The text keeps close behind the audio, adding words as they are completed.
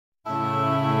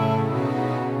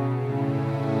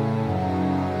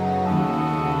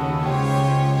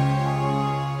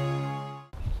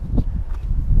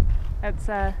It's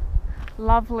a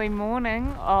lovely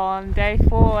morning on day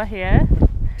 4 here.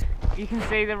 You can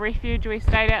see the refuge we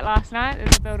stayed at last night.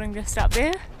 There's a building just up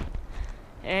there.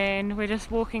 And we're just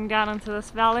walking down into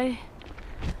this valley,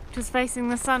 just facing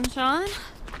the sunshine.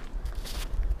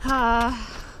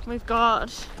 We've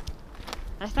got,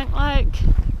 I think, like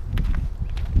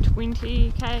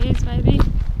 20 k's maybe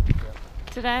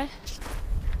today.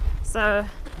 So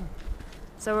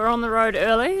we're on the road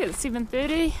early. It's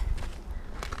 7:30.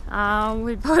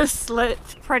 We both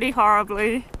slept pretty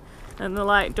horribly in the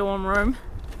like dorm room,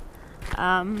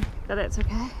 but that's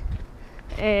okay.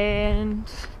 And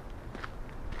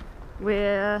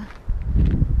we're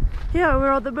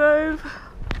on the move.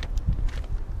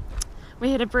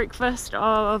 We had a breakfast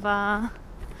of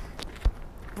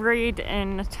bread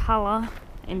and Nutella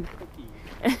and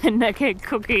Nick had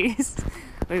cookies.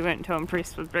 We weren't too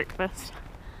impressed with breakfast,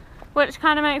 which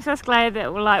kind of makes us glad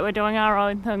that we're doing our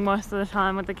own thing most of the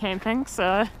time with the camping.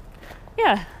 So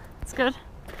yeah, it's good.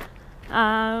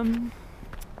 Yeah,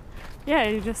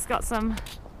 you just got some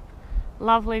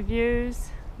lovely views,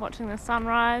 watching the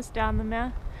sunrise down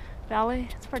the valley.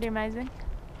 It's pretty amazing.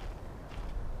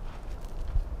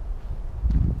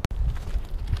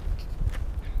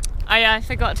 Oh yeah, I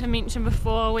forgot to mention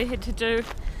before, we had to do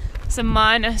some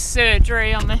minor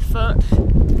surgery on my foot.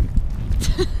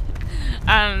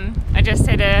 I just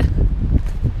had a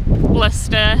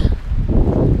blister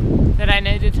that I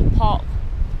needed to pop.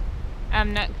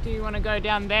 Nick, do you want to go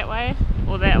down that way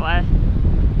or that way?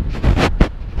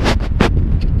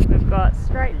 We've got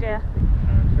straight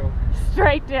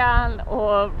down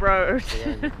or road.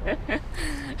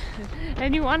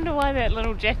 And you wonder why that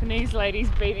little Japanese lady's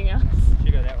beating us.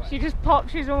 She go that way. She just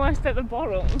popped, she's almost at the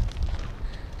bottom.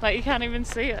 Like you can't even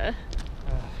see her.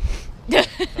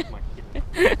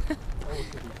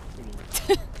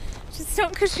 It's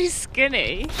not because she's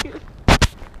skinny.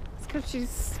 It's because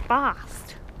she's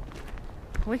fast.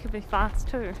 We could be fast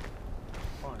too.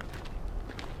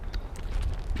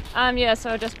 Yeah,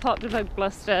 so I just popped a big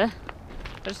blister.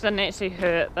 Which didn't actually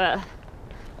hurt, but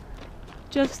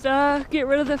just get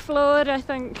rid of the fluid. I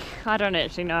think, I don't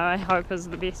actually know, I hope is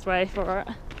the best way for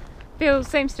it.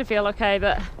 Seems to feel okay,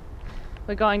 but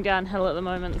we're going downhill at the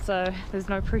moment, so there's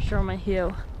no pressure on my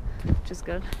heel, which is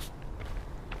good.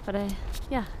 But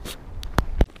yeah.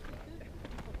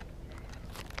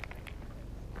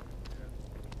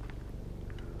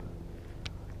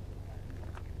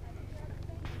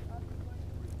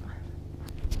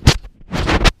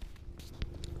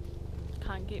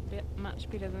 Can't get much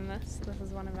better than this. This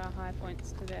is one of our high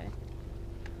points today.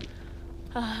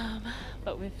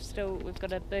 But we've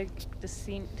got a big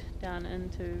descent down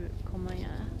into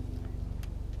Komaya,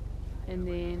 and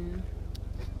then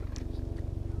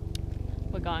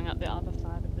we're going up the other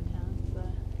side of the town. So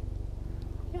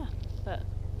yeah, but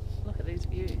look at these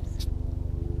views.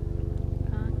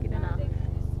 Can't get enough.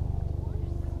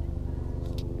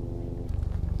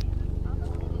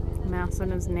 Mouse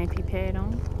and his nappy pad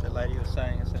on. The lady was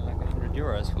saying it's like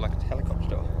 €100 for like a helicopter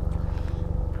tour.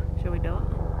 Shall we do it?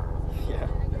 Yeah.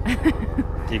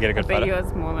 Do you get a good I bet photo? you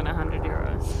it's more than €100.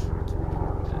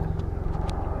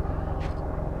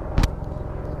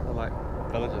 They're like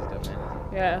villages down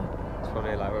there. Yeah. It's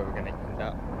probably like where we're going to end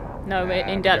up. No, we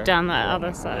end up down that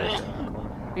other side.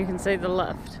 Yeah. You can see the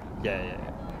lift. Yeah.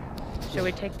 Shall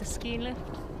we take the ski lift?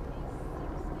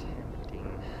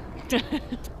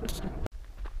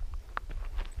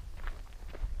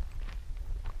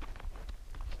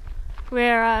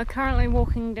 We're currently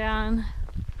walking down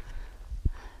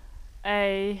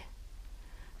pretty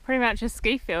much a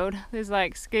ski field. There's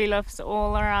like ski lifts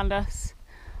all around us,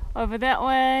 over that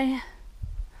way,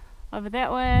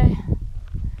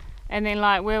 and then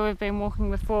like where we've been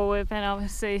walking before, we've been able to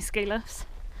see ski lifts.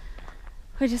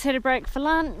 We just had a break for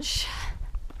lunch,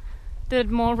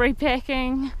 did more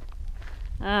repacking,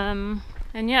 and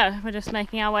yeah, we're just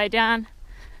making our way down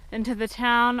into the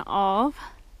town of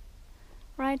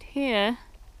right here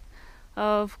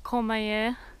of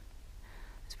Komaya.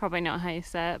 It's probably not how you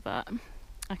say it, but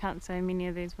I can't say many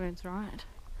of these words right.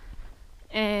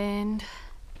 And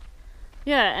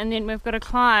yeah, and then we've got to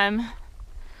climb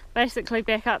basically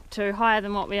back up to higher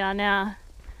than what we are now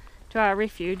to our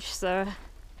refuge. So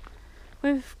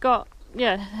we've got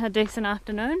a decent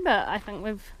afternoon, but I think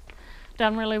we've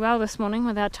done really well this morning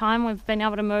with our time. We've been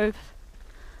able to move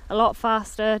a lot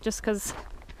faster just because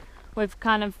we've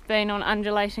kind of been on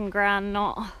undulating ground,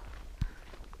 not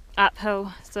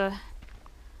uphill, so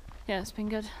yeah, it's been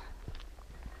good.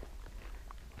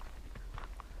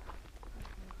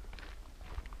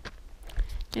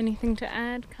 Anything to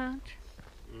add, Karch?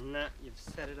 Nah, you've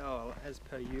said it all as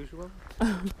per usual.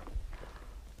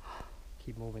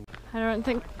 keep moving. I don't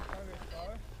think...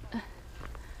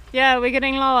 Yeah, we're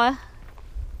getting lower.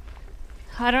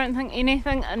 I don't think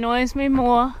anything annoys me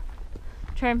more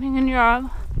tramping in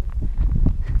Europe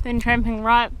than tramping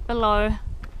right below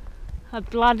a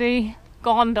bloody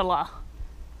gondola.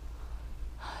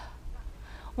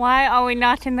 Why are we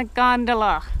not in the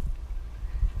gondola?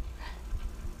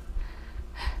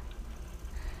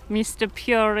 Mr.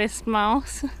 Purist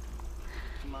Mouse.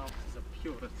 Mouse is a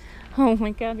purist. Oh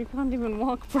my god, you can't even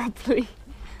walk properly.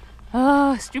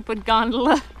 Oh, stupid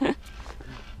gondola.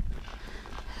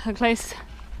 At least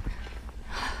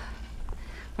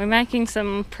we're making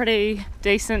some pretty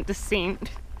decent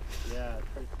descent. Yeah, it's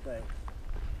pretty steep.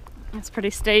 It's pretty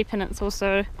steep, and it's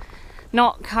also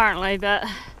not currently, but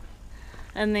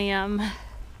in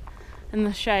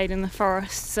the shade in the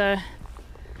forest. So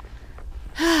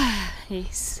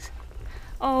yes.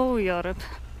 Oh, Europe.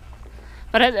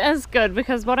 But it is good,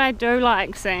 because what I do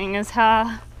like seeing is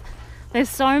how there's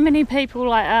so many people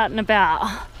like out and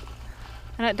about,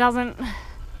 and it doesn't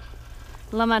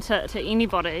limit it to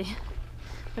anybody,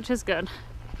 which is good.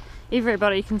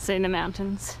 Everybody can see the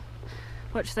mountains,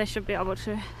 which they should be able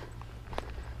to,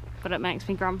 but it makes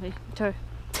me grumpy too.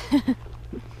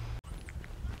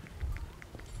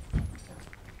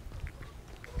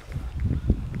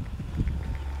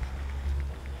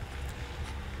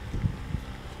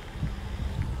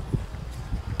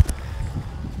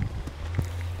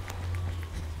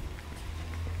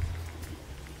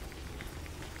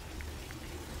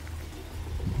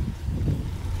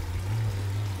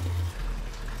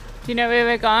 Do you know where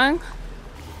we're going? Do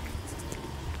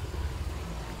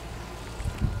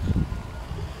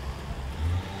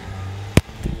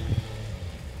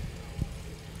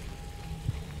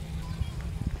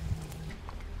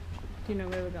you know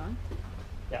where we're going?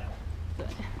 Yeah.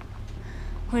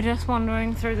 We're just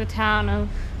wandering through the town of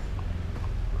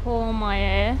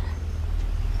Mont.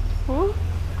 Ooh.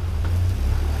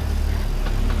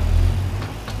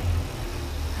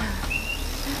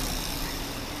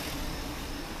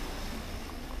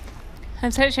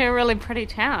 It's actually a really pretty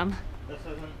town. This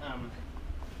isn't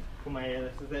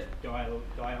Kumeya, this is it,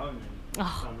 Daion.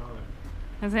 Oh.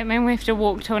 Does that mean we have to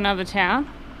walk to another town?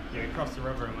 Yeah, we crossed the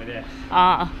river and we're there.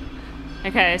 Ah.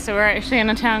 Okay, so we're actually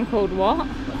in a town called what?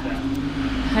 What's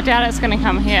that? I doubt it's going to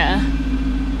come here.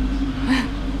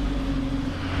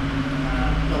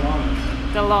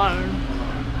 Blanc.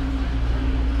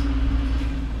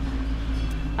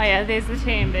 Oh yeah, there's the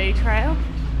TMB trail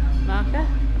marker.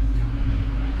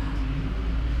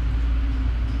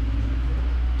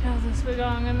 Tells us we're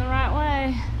going in the right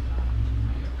way.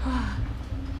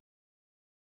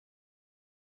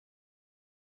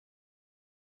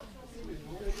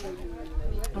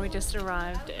 We just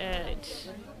arrived at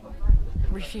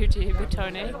Refugee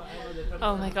Butoni.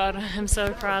 Oh my god, I'm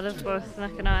so proud of both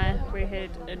Nick and I. We had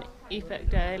an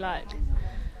epic day. Like,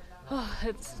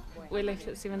 we left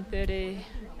at 7:30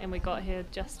 and we got here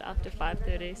just after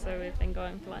 5:30, so we've been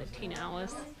going for like 10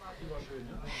 hours.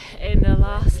 And the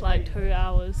last like 2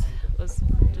 hours was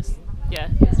just, yeah,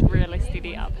 it's really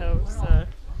steady uphill.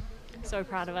 So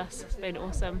proud of us. It's been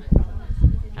awesome.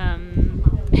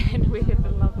 And we had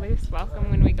the loveliest welcome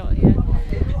when we got here.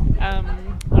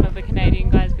 One of the Canadian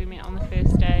guys we met on the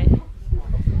first day,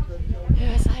 he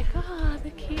was like, "Oh,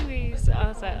 the Kiwis." I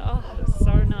was like, "Oh, it's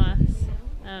so nice."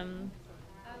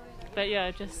 But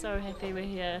yeah, just so happy we're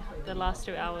here. The last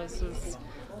 2 hours was,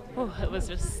 it was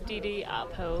just steady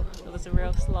uphill. It was a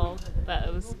real slog, but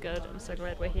it was good. I'm so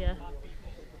glad we're here.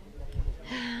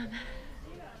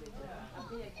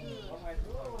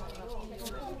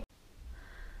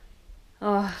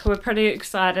 Oh, we're pretty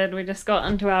excited. We just got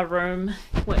into our room,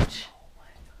 which,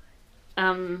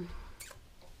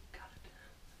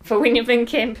 for when you've been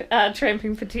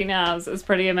tramping for 10 hours, is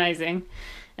pretty amazing.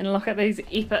 And look at these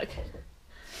epic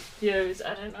views.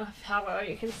 I don't know how well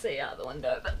you can see out the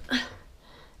window, but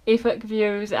epic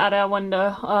views out our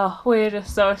window. Oh, we're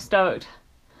just so stoked.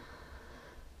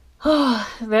 Oh,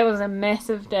 that was a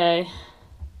massive day.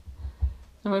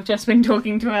 And we've just been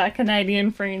talking to our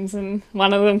Canadian friends, and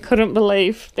one of them couldn't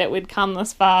believe that we'd come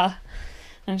this far.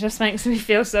 And it just makes me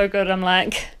feel so good. I'm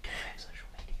like,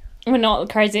 we're not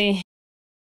crazy.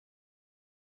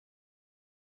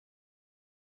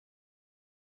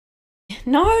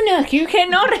 No, Nick, you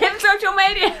cannot have social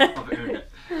media. I've earned it.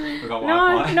 We've got No,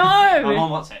 Wi-Fi. no. I'm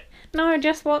on WhatsApp. No,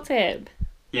 just WhatsApp.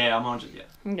 Yeah, I'm on, yeah.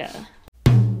 Yeah.